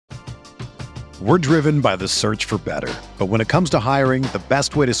We're driven by the search for better. But when it comes to hiring, the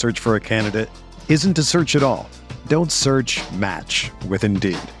best way to search for a candidate isn't to search at all. Don't search, match with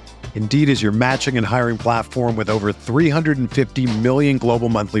Indeed. Indeed is your matching and hiring platform with over 350 million global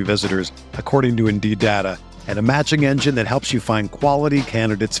monthly visitors, according to Indeed data, and a matching engine that helps you find quality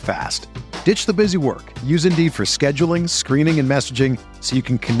candidates fast. Ditch the busy work. Use Indeed for scheduling, screening, and messaging so you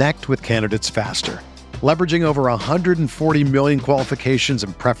can connect with candidates faster. Leveraging over 140 million qualifications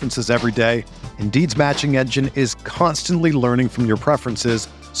and preferences every day, Indeed's matching engine is constantly learning from your preferences,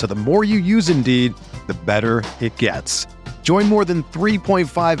 so the more you use Indeed, the better it gets. Join more than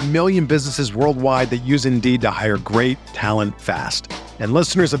 3.5 million businesses worldwide that use Indeed to hire great talent fast. And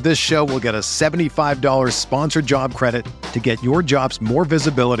listeners of this show will get a $75 sponsored job credit to get your jobs more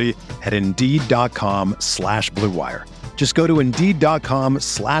visibility at Indeed.com/Blue Wire. Just go to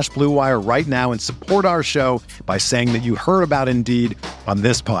Indeed.com/Blue Wire right now and support our show by saying that you heard about Indeed on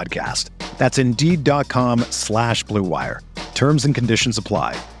this podcast. That's Indeed.com/Blue Wire. Terms and conditions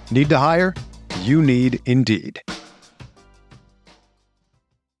apply. Need to hire? You need Indeed.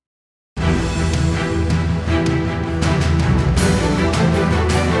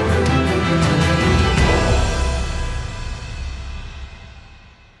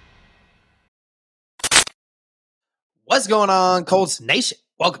 What's going on, Colts Nation?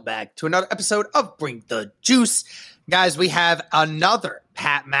 Welcome back to another episode of Bring the Juice. Guys, we have another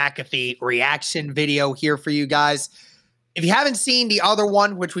Pat McAfee reaction video here for you guys. If you haven't seen the other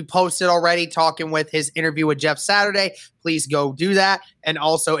one, which we posted already, talking with his interview with Jeff Saturday, please go do that. And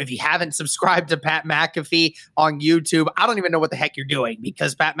also, if you haven't subscribed to Pat McAfee on YouTube, I don't even know what the heck you're doing,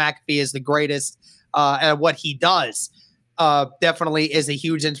 because Pat McAfee is the greatest at what he does. Definitely is a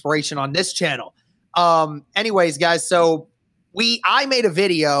huge inspiration on this channel. Anyways, guys, so I made a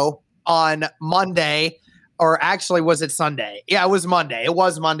video on Monday, or actually was it Sunday? Yeah, it was Monday. It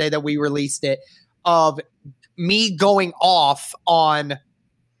was Monday that we released it, of me going off on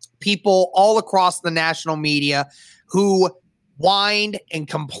people all across the national media who whined and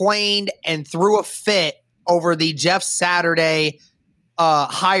complained and threw a fit over the Jeff Saturday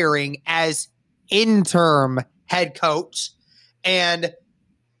hiring as interim head coach. And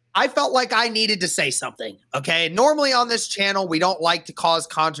I felt like I needed to say something, okay? Normally on this channel, we don't like to cause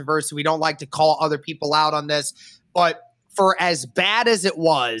controversy. We don't like to call other people out on this. But for as bad as it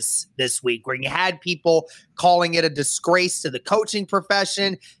was this week, where you had people calling it a disgrace to the coaching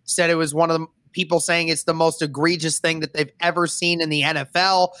profession, said it was one of the people saying it's the most egregious thing that they've ever seen in the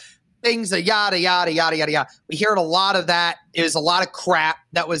NFL, things that yada, yada, yada, yada, yada. We heard a lot of that. It was a lot of crap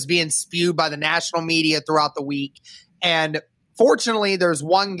that was being spewed by the national media throughout the week. And fortunately, there's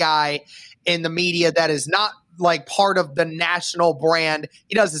one guy in the media that is not like part of the national brand.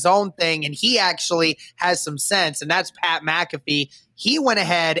 He does his own thing, and he actually has some sense, and that's Pat McAfee. He went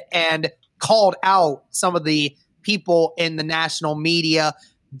ahead and called out some of the people in the national media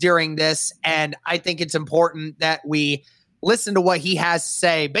during this, and I think it's important that we listen to what he has to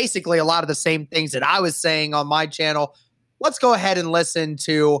say. Basically, a lot of the same things that I was saying on my channel. Let's go ahead and listen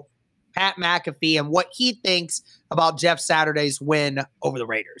to Pat McAfee and what he thinks about Jeff Saturday's win over the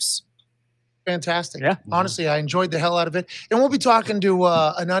Raiders. Fantastic. Yeah. Honestly, I enjoyed the hell out of it. And we'll be talking to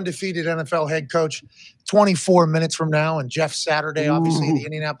an undefeated NFL head coach 24 minutes from now. And Jeff Saturday, obviously, the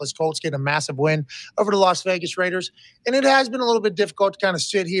Indianapolis Colts get a massive win over the Las Vegas Raiders. And it has been a little bit difficult to kind of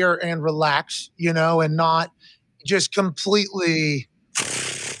sit here and relax, and not just completely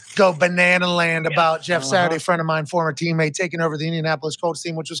go banana land about Jeff Saturday, friend of mine, former teammate, taking over the Indianapolis Colts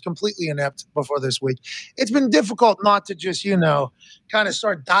team, which was completely inept before this week. It's been difficult not to just, kind of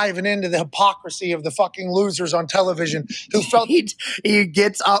start diving into the hypocrisy of the fucking losers on television who felt he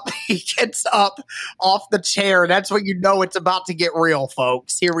gets up off the chair. That's when you know it's about to get real,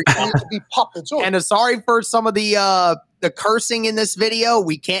 folks. Here we go. to be puppets. And sorry for some of the cursing in this video.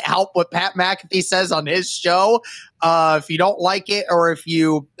 We can't help what Pat McAfee says on his show. If you don't like it, or if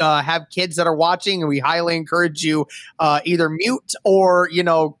you have kids that are watching, we highly encourage you either mute or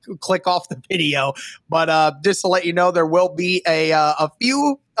click off the video. But just to let you know, there will be a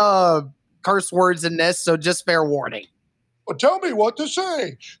few curse words in this, so just fair warning. Well, tell me what to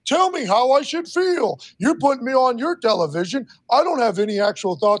say. Tell me how I should feel. You're putting me on your television. I don't have any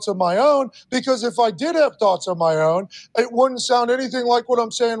actual thoughts of my own, because if I did have thoughts of my own, it wouldn't sound anything like what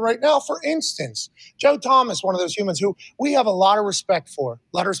I'm saying right now. For instance, Joe Thomas, one of those humans who we have a lot of respect for.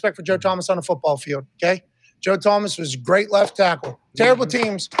 A lot of respect for Joe Thomas on the football field, okay? Joe Thomas was great left tackle. Terrible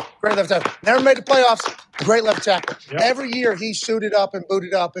teams, great left tackle. Never made the playoffs, great left tackle. Yep. Every year he suited up and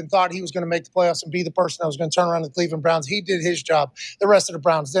booted up and thought he was going to make the playoffs and be the person that was going to turn around the Cleveland Browns. He did his job. The rest of the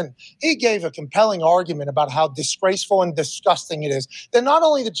Browns didn't. He gave a compelling argument about how disgraceful and disgusting it is that not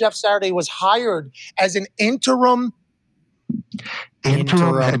only that Jeff Saturday was hired as an interim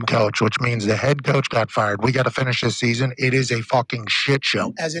head coach, which means the head coach got fired. We got to finish this season. It is a fucking shit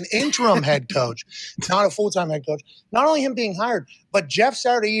show. As an interim head coach, not a full-time head coach, not only him being hired, but Jeff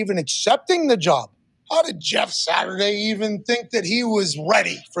Saturday even accepting the job. How did Jeff Saturday even think that he was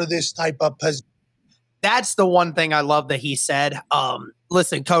ready for this type of position? That's the one thing I love that he said.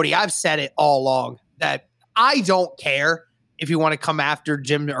 Listen, Cody, I've said it all along that I don't care if you want to come after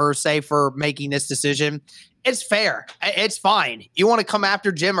Jim Irsay for making this decision. It's fair. It's fine. You want to come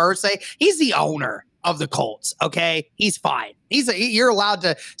after Jim Irsay? He's the owner of the Colts, okay? He's fine. You're allowed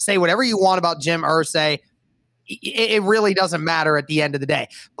to say whatever you want about Jim Irsay. It really doesn't matter at the end of the day.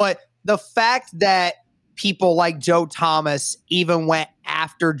 But the fact that people like Joe Thomas even went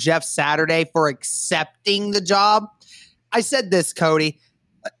after Jeff Saturday for accepting the job, I said this, Cody,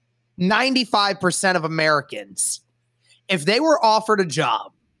 95% of Americans, if they were offered a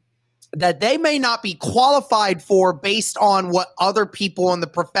job that they may not be qualified for based on what other people in the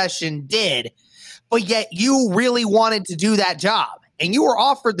profession did, but yet you really wanted to do that job and you were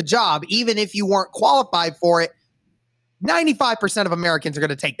offered the job, even if you weren't qualified for it, 95% of Americans are going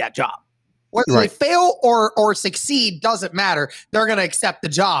to take that job. Whether they fail or succeed doesn't matter. They're going to accept the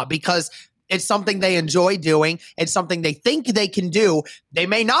job because it's something they enjoy doing. It's something they think they can do. They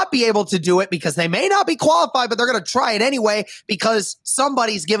may not be able to do it because they may not be qualified, but they're going to try it anyway because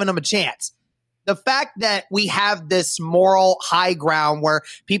somebody's giving them a chance. The fact that we have this moral high ground where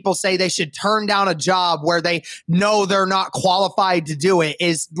people say they should turn down a job where they know they're not qualified to do it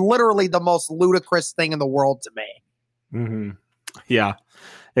is literally the most ludicrous thing in the world to me. Mm-hmm. Yeah,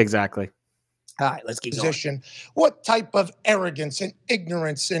 exactly. All right, let's keep going. What type of arrogance and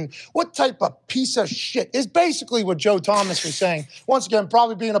ignorance and what type of piece of shit is basically what Joe Thomas was saying. Once again,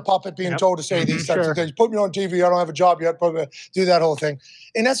 probably being a puppet, being told to say these types of things. Put me on TV. I don't have a job yet. Probably do that whole thing.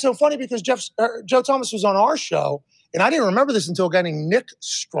 And that's so funny because Joe Thomas was on our show, and I didn't remember this until a guy named Nick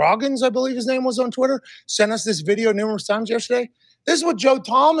Stroggins, I believe his name was on Twitter, sent us this video numerous times yesterday. This is what Joe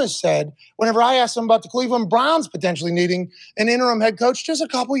Thomas said whenever I asked him about the Cleveland Browns potentially needing an interim head coach just a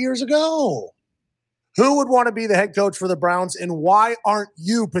couple years ago. Who would want to be the head coach for the Browns, and why aren't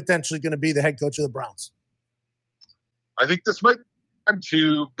you potentially going to be the head coach of the Browns? I think this might be time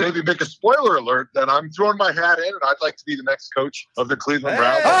to maybe make a spoiler alert that I'm throwing my hat in, and I'd like to be the next coach of the Cleveland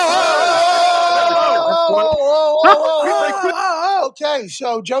Browns. Okay,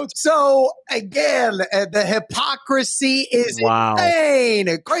 so Joe. So again, the hypocrisy is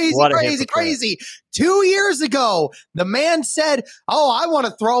insane. Crazy. 2 years ago, the man said, I want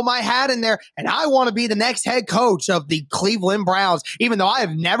to throw my hat in there and I want to be the next head coach of the Cleveland Browns, even though I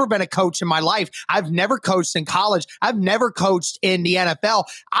have never been a coach in my life. I've never coached in college. I've never coached in the NFL.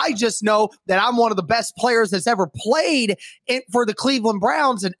 I just know that I'm one of the best players that's ever played for the Cleveland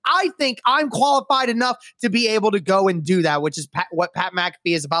Browns. And I think I'm qualified enough to be able to go and do that, which is what Pat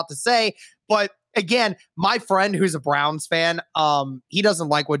McAfee is about to say. But again, my friend who's a Browns fan, he doesn't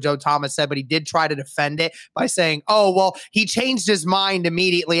like what Joe Thomas said, but he did try to defend it by saying, he changed his mind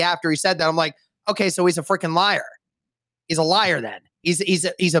immediately after he said that. I'm like, okay, so he's a freaking liar. He's a liar then. He's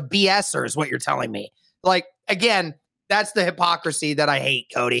a BSer is what you're telling me. Like, again, that's the hypocrisy that I hate,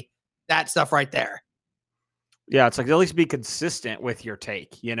 Cody. That stuff right there. Yeah, it's like at least be consistent with your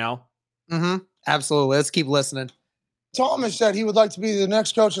take, you know? Mm-hmm. Absolutely. Let's keep listening. Thomas said he would like to be the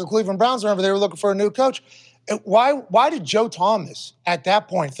next coach of the Cleveland Browns whenever they were looking for a new coach. Why did Joe Thomas at that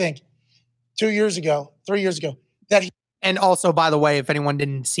point think 3 years ago, that he... And also, by the way, if anyone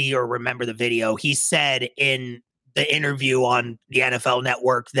didn't see or remember the video, he said in the interview on the NFL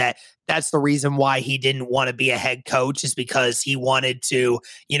Network that that's the reason why he didn't want to be a head coach is because he wanted to,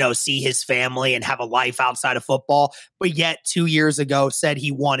 see his family and have a life outside of football. But yet 2 years ago said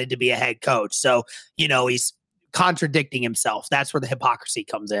he wanted to be a head coach. So, he's contradicting himself. That's where the hypocrisy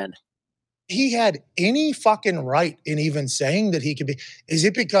comes in. He had any fucking right in even saying that he could be. Is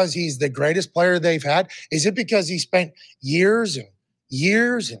it because he's the greatest player they've had? Is it because he spent years and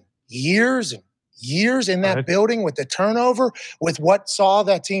years and years and years in that building with the turnover, with what saw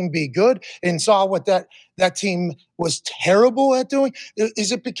that team be good and saw what that team was terrible at doing?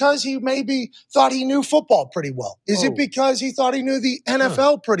 Is it because he maybe thought he knew football pretty well? Is it because he thought he knew the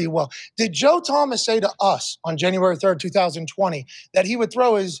NFL pretty well? Did Joe Thomas say to us on January 3rd, 2020, that he would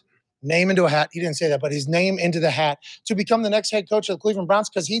throw his name into a hat? He didn't say that, but his name into the hat to become the next head coach of the Cleveland Browns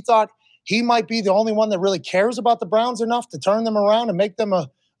because he thought he might be the only one that really cares about the Browns enough to turn them around and make them a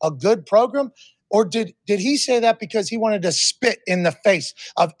good program? Or did he say that because he wanted to spit in the face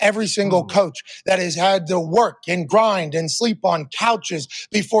of every single coach that has had to work and grind and sleep on couches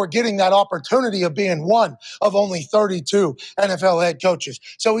before getting that opportunity of being one of only 32 NFL head coaches?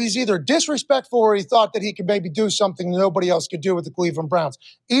 So he's either disrespectful or he thought that he could maybe do something nobody else could do with the Cleveland Browns.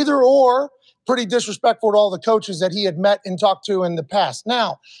 Either or, pretty disrespectful to all the coaches that he had met and talked to in the past.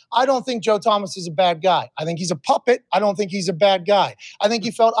 Now, I don't think Joe Thomas is a bad guy. I think he's a puppet. I don't think he's a bad guy. I think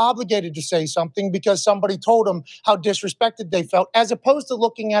he felt obligated to say something because somebody told him how disrespected they felt, as opposed to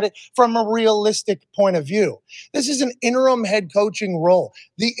looking at it from a realistic point of view. This is an interim head coaching role.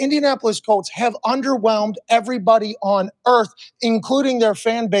 The Indianapolis Colts have underwhelmed everybody on earth, including their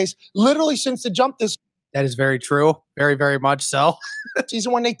fan base, literally since the jump this. That is very true. Very, very much so.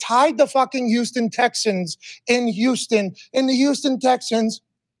 Season when they tied the fucking Houston Texans in Houston, and the Houston Texans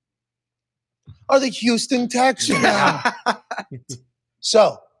are the Houston Texans.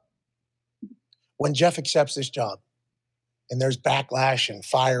 So when Jeff accepts this job, and there's backlash and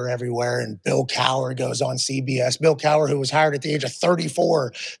fire everywhere, and Bill Cowher goes on CBS. Bill Cowher, who was hired at the age of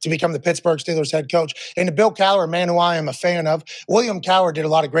 34 to become the Pittsburgh Steelers head coach. And to Bill Cowher, a man who I am a fan of, William Cowher did a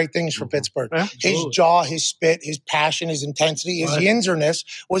lot of great things for Pittsburgh. Yeah, his jaw, his spit, his passion, his intensity, his yinzerness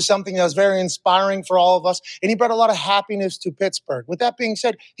was something that was very inspiring for all of us. And he brought a lot of happiness to Pittsburgh. With that being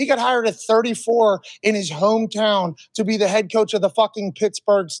said, he got hired at 34 in his hometown to be the head coach of the fucking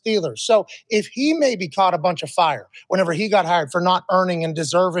Pittsburgh Steelers. So if he maybe caught a bunch of fire whenever he got hired for not earning and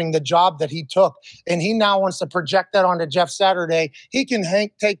deserving the job that he took, and he now wants to project that onto Jeff Saturday, he can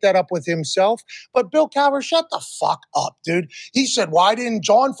take that up with himself. But Bill Cowher, shut the fuck up, dude. He said, why didn't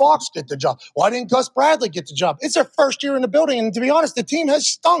John Fox get the job? Why didn't Gus Bradley get the job? It's their first year in the building, and to be honest, the team has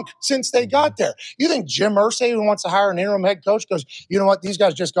stunk since they got there. You think Jim Irsay, who wants to hire an interim head coach, goes, you know what, these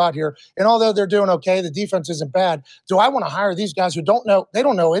guys just got here, and although they're doing okay, the defense isn't bad, do I want to hire these guys who don't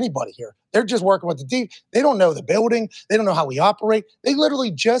know anybody here? They're just working with the team. They don't know the building. They don't know how we operate. They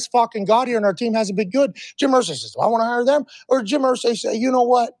literally just fucking got here, and our team hasn't been good. Jim Irsay says, do I want to hire them? Or Jim Irsay say, you know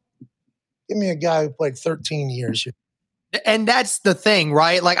what? Give me a guy who played 13 years here. And that's the thing,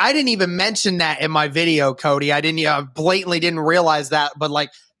 right? Like, I didn't even mention that in my video, Cody. I blatantly didn't realize that, but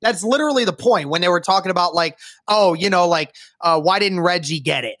like, that's literally the point when they were talking about like, oh, why didn't Reggie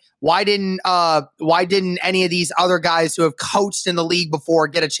get it? Why didn't any of these other guys who have coached in the league before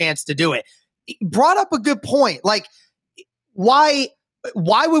get a chance to do it? He brought up a good point. Like, why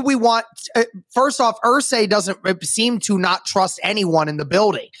would we want, first off, Irsay doesn't seem to not trust anyone in the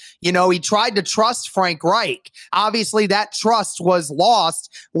building. He tried to trust Frank Reich. Obviously, that trust was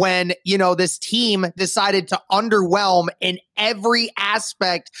lost when, this team decided to underwhelm in every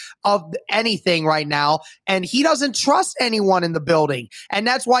aspect of anything right now. And he doesn't trust anyone in the building. And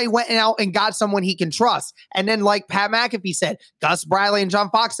that's why he went out and got someone he can trust. And then, like Pat McAfee said, Gus Bradley and John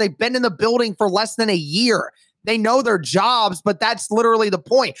Fox, they've been in the building for less than a year. They know their jobs, but that's literally the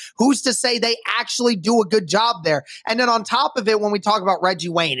point. Who's to say they actually do a good job there? And then on top of it, when we talk about Reggie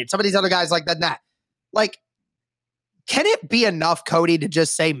Wayne and some of these other guys like that, like, can it be enough, Cody, to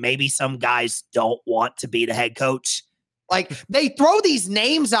just say maybe some guys don't want to be the head coach? Like, they throw these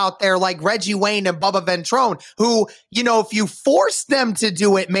names out there like Reggie Wayne and Bubba Ventrone, who, if you force them to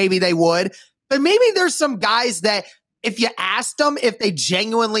do it, maybe they would. But maybe there's some guys that, if you asked them if they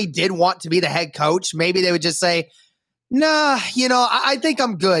genuinely did want to be the head coach, maybe they would just say, nah, I think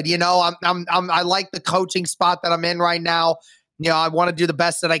I'm good. I like the coaching spot that I'm in right now. I want to do the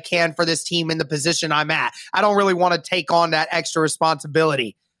best that I can for this team in the position I'm at. I don't really want to take on that extra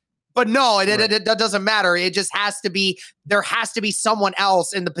responsibility. But no, that doesn't matter. It just has to be, there has to be someone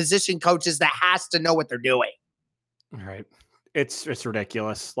else in the position coaches that has to know what they're doing. All right. It's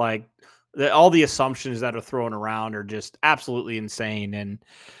ridiculous. Like, all the assumptions that are thrown around are just absolutely insane. And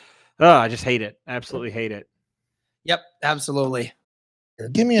I just hate it. Absolutely hate it. Yep, absolutely.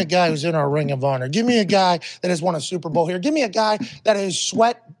 Give me a guy who's in our Ring of Honor. Give me a guy that has won a Super Bowl here. Give me a guy that has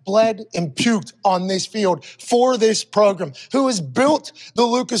sweat, bled, and puked on this field for this program, who has built the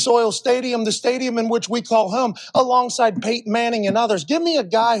Lucas Oil Stadium, the stadium in which we call home, alongside Peyton Manning and others. Give me a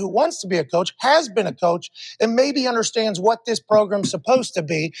guy who wants to be a coach, has been a coach, and maybe understands what this program's supposed to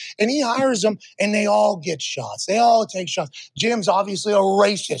be, and he hires them, and they all get shots. They all take shots. Jim's obviously a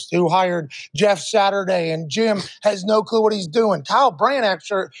racist who hired Jeff Saturday, and Jim has no clue what he's doing. Kyle Branagh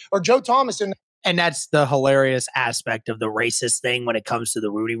or Joe Thomas. And that's the hilarious aspect of the racist thing when it comes to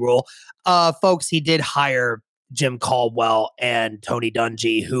the Rudy Rule. Folks, he did hire Jim Caldwell and Tony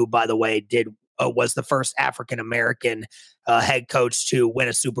Dungy, who, by the way, was the first African-American head coach to win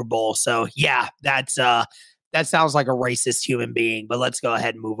a Super Bowl. So, yeah, that sounds like a racist human being. But let's go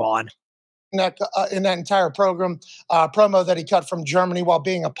ahead and move on. in that entire promo that he cut from Germany while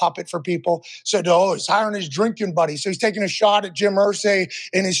being a puppet for people. Said, oh, he's hiring his drinking buddy. So he's taking a shot at Jim Irsay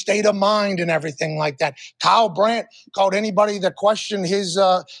in his state of mind and everything like that. Kyle Brandt called anybody that questioned his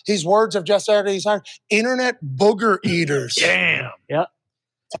words of Jeff Saturday, he's hired internet booger eaters. Damn. Yep.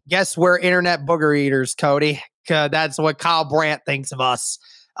 Guess we're internet booger eaters, Cody. That's what Kyle Brandt thinks of us.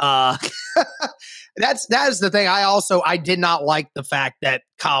 That is the thing. I did not like the fact that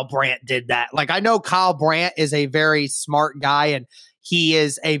Kyle Brandt did that. Like, I know Kyle Brandt is a very smart guy and he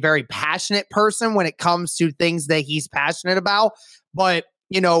is a very passionate person when it comes to things that he's passionate about. But,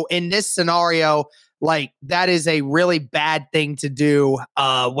 in this scenario, like, that is a really bad thing to do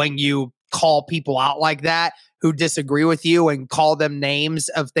when you call people out like that who disagree with you and call them names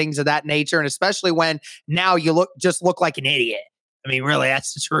of things of that nature. And especially when now you look like an idiot. I mean, really,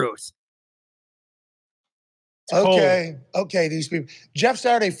 that's the truth. Okay, these people. Jeff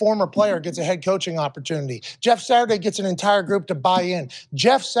Saturday, former player, gets a head coaching opportunity. Jeff Saturday gets an entire group to buy in.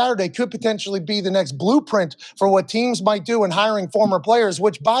 Jeff Saturday could potentially be the next blueprint for what teams might do in hiring former players,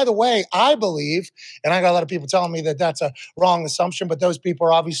 which, by the way, I believe, and I got a lot of people telling me that that's a wrong assumption, but those people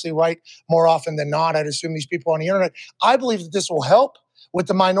are obviously right more often than not. I'd assume these people on the internet. I believe that this will help with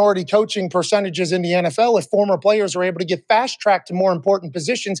the minority coaching percentages in the NFL if former players are able to get fast-tracked to more important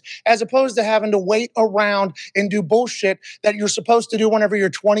positions as opposed to having to wait around and do bullshit that you're supposed to do whenever you're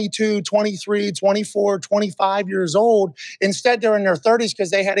 22, 23, 24, 25 years old. Instead, they're in their 30s because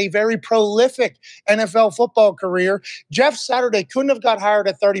they had a very prolific NFL football career. Jeff Saturday couldn't have got hired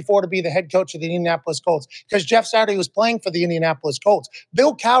at 34 to be the head coach of the Indianapolis Colts because Jeff Saturday was playing for the Indianapolis Colts.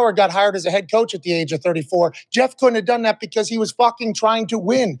 Bill Cowher got hired as a head coach at the age of 34. Jeff couldn't have done that because he was fucking trying to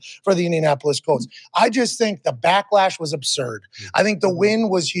win for the Indianapolis Colts. I just think the backlash was absurd. I think the win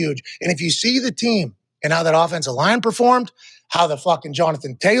was huge. And if you see the team and how that offensive line performed, how the fucking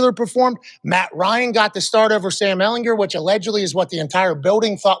Jonathan Taylor performed, Matt Ryan got the start over Sam Ehlinger, which allegedly is what the entire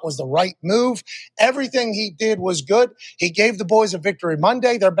building thought was the right move. Everything he did was good. He gave the boys a victory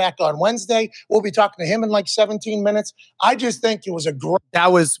Monday. They're back on Wednesday. We'll be talking to him in like 17 minutes. I just think it was a great.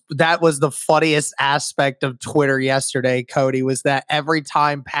 That was the funniest aspect of Twitter yesterday, Cody, was that every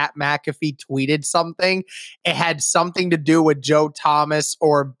time Pat McAfee tweeted something, it had something to do with Joe Thomas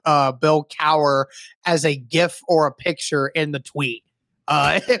or Bill Cowher as a GIF or a picture in the tweet.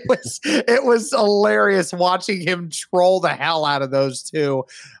 It was hilarious watching him troll the hell out of those two.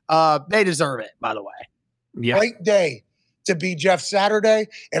 They deserve it, by the way. Yeah. Great day to be Jeff Saturday.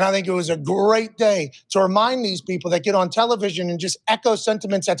 And I think it was a great day to remind these people that get on television and just echo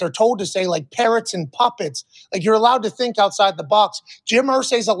sentiments that they're told to say, like parrots and puppets. Like, you're allowed to think outside the box. Jim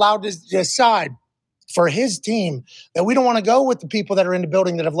Irsay's allowed to decide for his team that we don't want to go with the people that are in the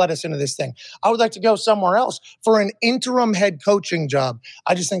building that have led us into this thing. I would like to go somewhere else for an interim head coaching job.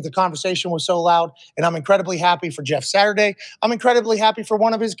 I just think the conversation was so loud, and I'm incredibly happy for Jeff Saturday. I'm incredibly happy for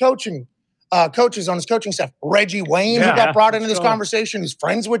one of his coaches on his coaching staff, Reggie Wayne, who got brought into this conversation, who's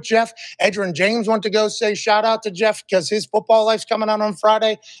friends with Jeff. Edgerrin James went to go say shout out to Jeff because his football life's coming out on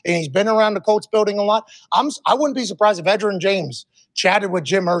Friday, and he's been around the Colts building a lot. I wouldn't be surprised if Edgerrin James chatted with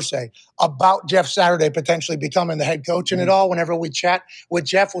Jim Irsay about Jeff Saturday potentially becoming the head coach in it all. Whenever we chat with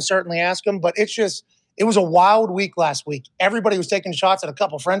Jeff, we'll certainly ask him. But it was a wild week last week. Everybody was taking shots at a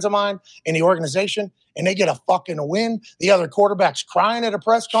couple friends of mine in the organization, and they get a fucking win. The other quarterback's crying at a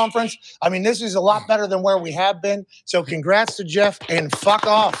press conference. I mean, this is a lot better than where we have been. So congrats to Jeff, and fuck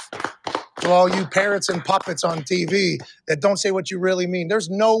off to all you parrots and puppets on TV that don't say what you really mean. There's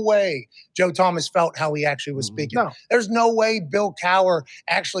no way Joe Thomas felt how he actually was speaking. No. There's no way Bill Cowher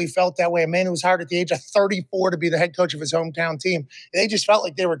actually felt that way. A man who was hired at the age of 34 to be the head coach of his hometown team. They just felt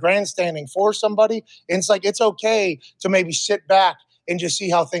like they were grandstanding for somebody. And it's like, it's okay to maybe sit back and just see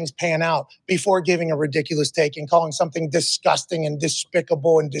how things pan out before giving a ridiculous take and calling something disgusting and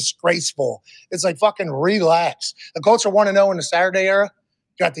despicable and disgraceful. It's like, fucking relax. The Colts are 1-0 in the Saturday era.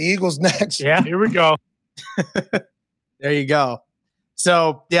 Got the Eagles next. Yeah, here we go. There you go.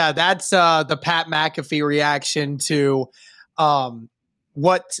 So, yeah, that's the Pat McAfee reaction to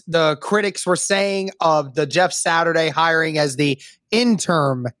what the critics were saying of the Jeff Saturday hiring as the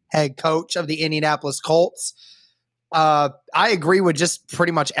interim head coach of the Indianapolis Colts. I agree with just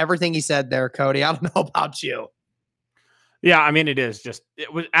pretty much everything he said there, Cody. I don't know about you. Yeah, I mean, it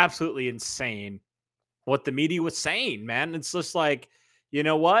was absolutely insane what the media was saying, man. It's just like, you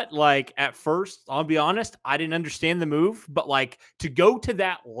know what? Like, at first, I'll be honest, I didn't understand the move, but like, to go to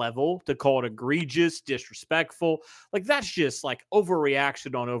that level, to call it egregious, disrespectful, like, that's just like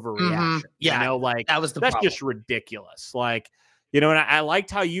overreaction on overreaction. Yeah, you know, like, that's problem. Just ridiculous. Like, And I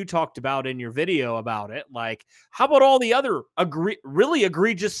liked how you talked about in your video about it. Like, how about all the other really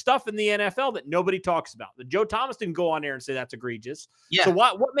egregious stuff in the NFL that nobody talks about? The Joe Thomas didn't go on there and say that's egregious. Yeah. So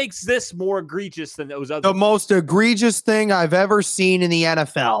what makes this more egregious than those other? The most egregious thing I've ever seen in the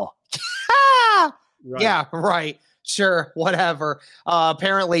NFL. Right. Yeah, right. Sure, whatever.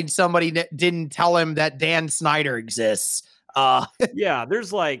 Apparently somebody didn't tell him that Dan Snyder exists. Yeah, there's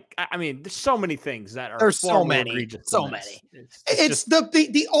so many things that are there's so many. It's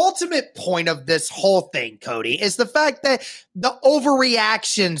the ultimate point of this whole thing, Cody, is the fact that the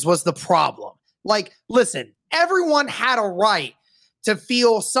overreactions was the problem. Like, listen, everyone had a right to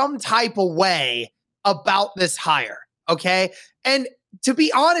feel some type of way about this hire, okay? And to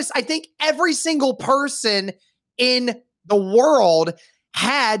be honest, I think every single person in the world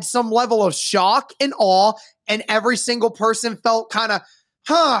had some level of shock and awe, and every single person felt kind of,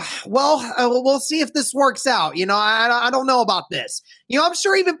 we'll see if this works out. I don't know about this. I'm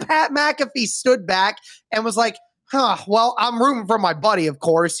sure even Pat McAfee stood back and was like, I'm rooting for my buddy, of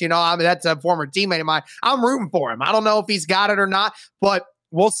course. That's a former teammate of mine. I'm rooting for him. I don't know if he's got it or not, but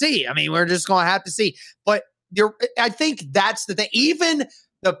we'll see. I mean, we're just going to have to see. But I think that's the thing. Even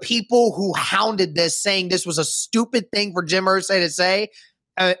the people who hounded this, saying this was a stupid thing for Jim Irsay to say,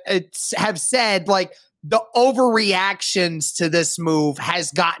 have said, like, the overreactions to this move has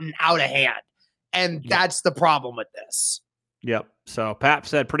gotten out of hand. And that's the problem with this. Yep. So Pap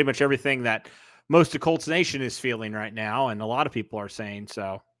said pretty much everything that most of Colts Nation is feeling right now, and a lot of people are saying.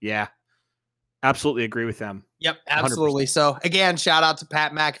 So, yeah, absolutely agree with them. Yep, absolutely. 100%. So, again, shout out to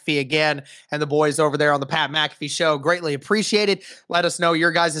Pat McAfee again and the boys over there on the Pat McAfee Show. Greatly appreciated. Let us know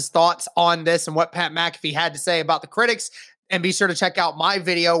your guys' thoughts on this and what Pat McAfee had to say about the critics. And be sure to check out my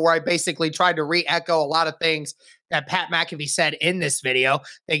video where I basically tried to re-echo a lot of things that Pat McAfee said in this video.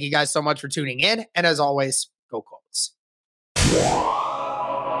 Thank you guys so much for tuning in. And as always, go Colts.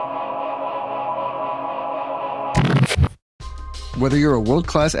 Whether you're a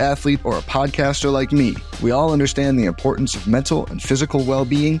world-class athlete or a podcaster like me, we all understand the importance of mental and physical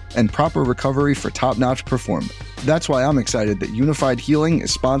well-being and proper recovery for top-notch performance. That's why I'm excited that Unified Healing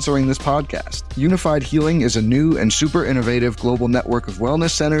is sponsoring this podcast. Unified Healing is a new and super innovative global network of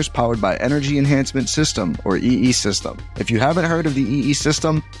wellness centers powered by Energy Enhancement System, or EE System. If you haven't heard of the EE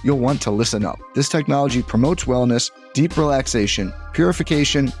System, you'll want to listen up. This technology promotes wellness, deep relaxation,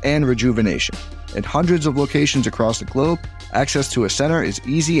 purification, and rejuvenation. In hundreds of locations across the globe, access to a center is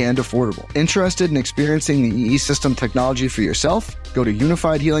easy and affordable. Interested in experiencing the EE System technology for yourself? Go to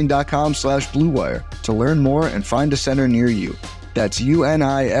unifiedhealing.com/bluewire to learn more and find a center near you. That's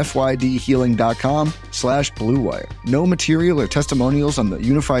unifydhealing.com/bluewire. No material or testimonials on the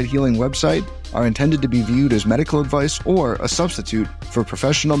Unified Healing website are intended to be viewed as medical advice or a substitute for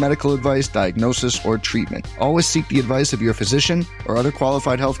professional medical advice, diagnosis, or treatment. Always seek the advice of your physician or other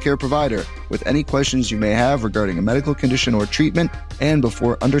qualified healthcare provider with any questions you may have regarding a medical condition or treatment and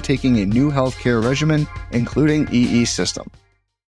before undertaking a new healthcare regimen, including EE System.